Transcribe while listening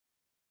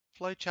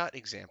Flowchart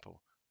example.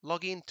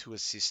 Log in to a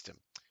system.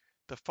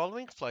 The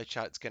following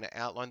flowchart is going to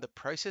outline the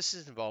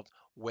processes involved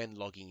when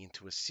logging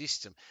into a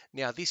system.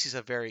 Now, this is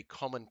a very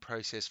common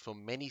process for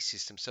many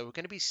systems, so we're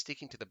going to be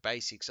sticking to the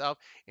basics of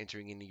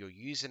entering in your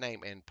username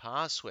and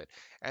password.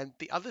 And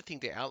the other thing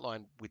to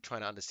outline with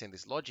trying to understand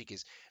this logic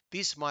is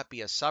this might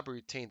be a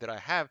subroutine that I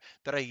have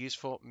that I use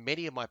for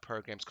many of my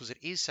programs because it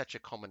is such a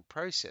common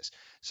process.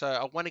 So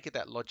I want to get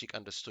that logic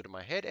understood in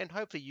my head, and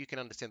hopefully you can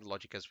understand the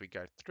logic as we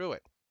go through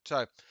it.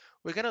 So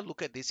we're going to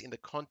look at this in the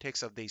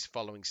context of these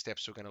following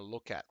steps we're going to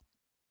look at.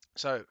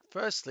 So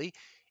firstly,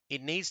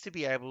 it needs to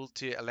be able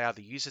to allow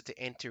the user to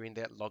enter in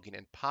their login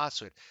and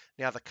password.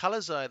 Now the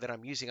colors that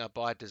I'm using are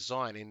by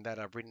design in that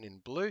I've written in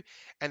blue,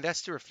 and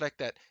that's to reflect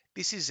that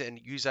this is an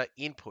user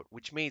input,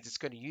 which means it's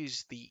going to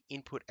use the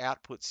input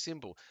output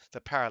symbol, the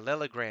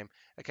parallelogram,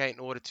 okay, in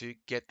order to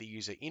get the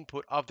user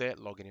input of their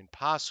login and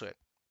password.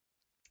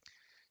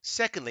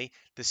 Secondly,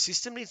 the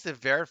system needs to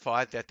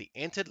verify that the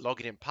entered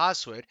login and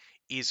password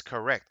is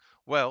correct.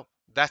 Well,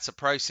 that's a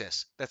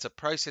process. That's a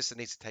process that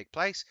needs to take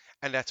place,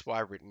 and that's why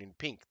I've written in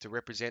pink to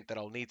represent that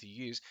I'll need to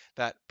use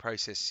that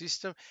process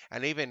system.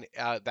 And even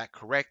that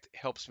correct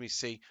helps me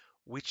see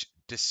which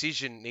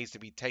decision needs to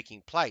be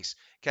taking place,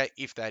 okay,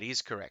 if that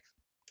is correct.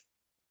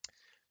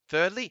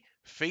 Thirdly,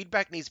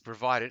 feedback needs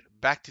provided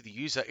back to the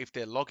user if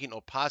their login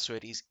or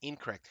password is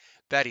incorrect.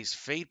 That is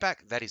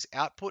feedback, that is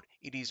output.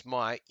 It is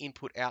my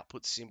input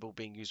output symbol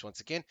being used once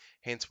again,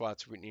 hence why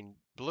it's written in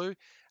blue.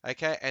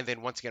 Okay, and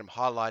then once again, I'm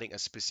highlighting a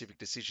specific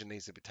decision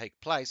needs to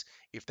take place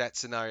if that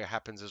scenario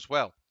happens as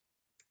well.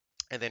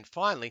 And then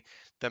finally,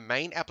 the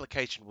main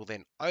application will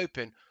then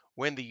open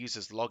when the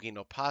user's login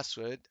or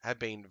password have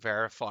been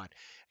verified.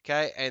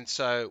 Okay, and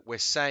so we're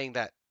saying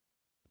that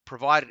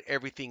provided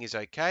everything is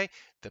okay,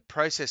 the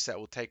process that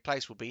will take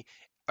place will be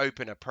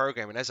open a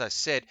program. And as I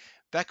said,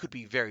 that could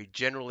be very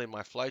general in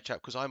my flowchart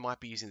because I might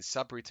be using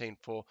subroutine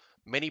for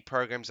many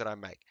programs that I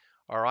make.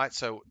 All right,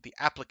 so the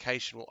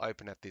application will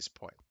open at this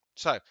point.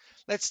 So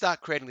let's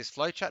start creating this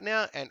flowchart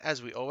now. And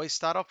as we always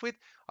start off with,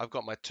 I've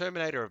got my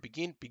terminator of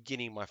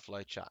beginning my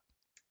flowchart.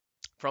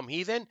 From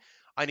here then,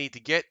 I need to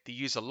get the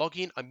user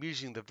login. I'm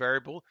using the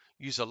variable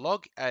user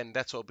log, and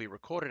that's what will be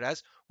recorded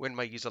as when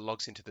my user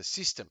logs into the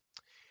system.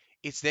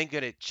 It's then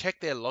going to check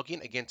their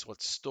login against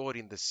what's stored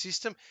in the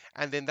system,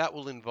 and then that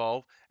will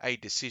involve a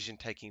decision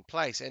taking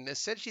place. And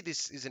essentially,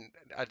 this isn't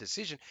a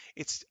decision,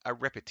 it's a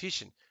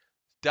repetition.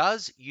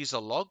 Does user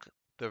log,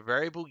 the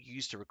variable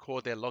used to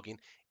record their login,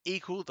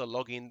 equal the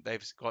login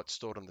they've got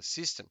stored on the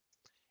system?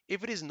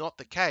 If it is not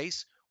the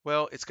case,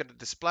 well, it's going to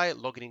display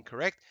login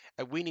incorrect,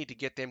 and we need to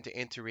get them to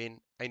enter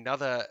in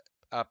another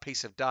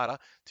piece of data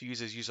to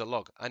use as user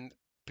log, and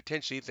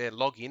potentially their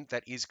login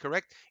that is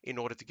correct in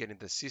order to get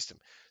into the system.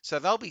 So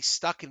they'll be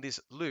stuck in this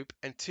loop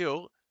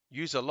until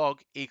user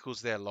log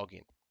equals their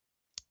login.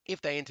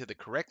 If they enter the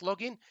correct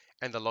login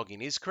and the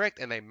login is correct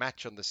and they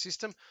match on the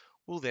system,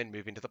 we'll then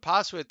move into the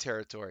password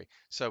territory.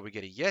 So we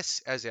get a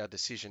yes as our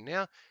decision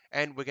now,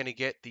 and we're going to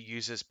get the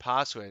user's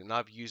password. And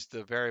I've used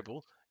the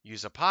variable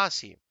user pass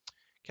here.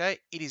 Okay,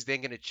 it is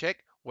then going to check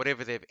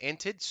whatever they've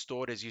entered,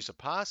 stored as user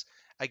pass,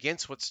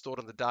 against what's stored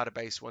on the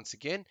database once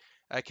again,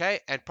 okay,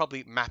 and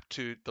probably map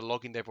to the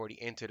login they've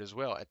already entered as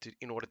well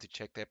in order to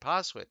check their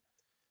password.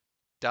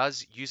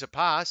 Does user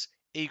pass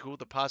equal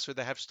the password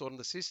they have stored in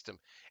the system?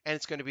 And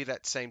it's going to be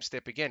that same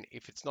step again.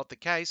 If it's not the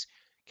case,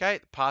 okay,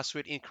 the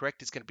password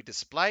incorrect is going to be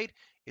displayed.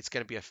 It's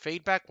going to be a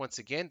feedback, once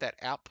again, that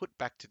output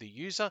back to the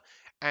user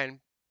and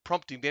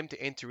prompting them to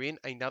enter in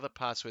another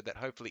password that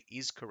hopefully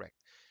is correct.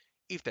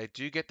 If they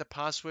do get the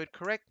password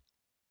correct,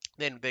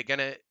 then they're going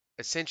to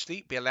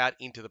essentially be allowed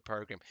into the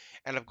program.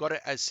 And I've got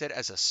it as set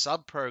as a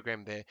sub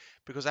program there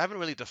because I haven't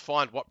really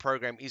defined what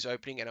program is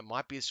opening, and it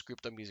might be a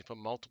script I'm using for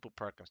multiple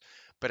programs.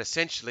 But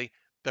essentially,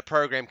 the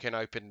program can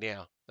open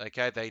now.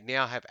 Okay, they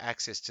now have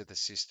access to the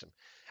system.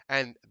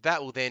 And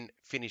that will then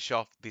finish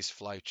off this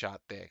flowchart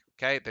there.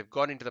 Okay, they've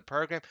got into the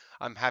program.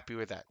 I'm happy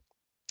with that.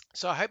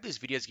 So I hope this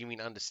video is giving you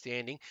an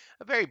understanding,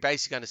 a very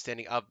basic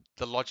understanding of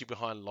the logic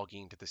behind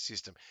logging into the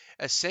system.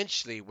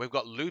 Essentially, we've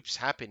got loops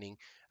happening,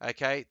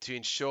 okay, to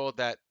ensure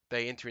that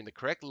they enter in the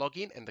correct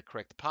login and the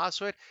correct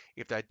password.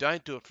 If they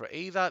don't do it for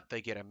either, they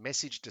get a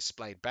message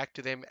displayed back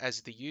to them as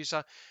the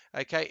user,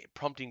 okay,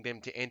 prompting them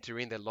to enter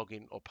in their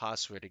login or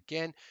password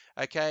again.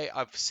 Okay,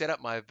 I've set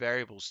up my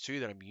variables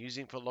too that I'm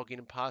using for login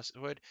and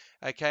password,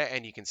 okay,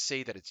 and you can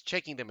see that it's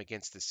checking them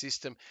against the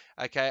system,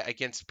 okay,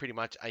 against pretty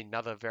much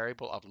another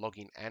variable of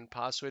login and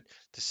password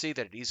to see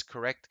that it is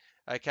correct,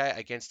 okay,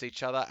 against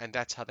each other, and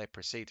that's how they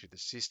proceed through the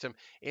system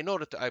in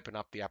order to open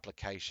up the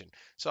application.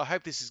 So I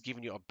hope this has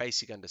given you a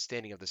basic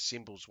understanding of the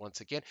symbols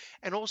once again,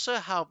 and also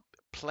how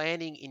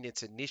planning in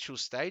its initial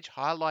stage,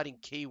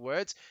 highlighting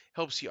keywords,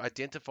 helps you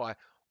identify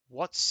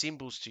what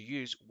symbols to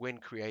use when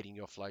creating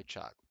your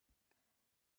flowchart.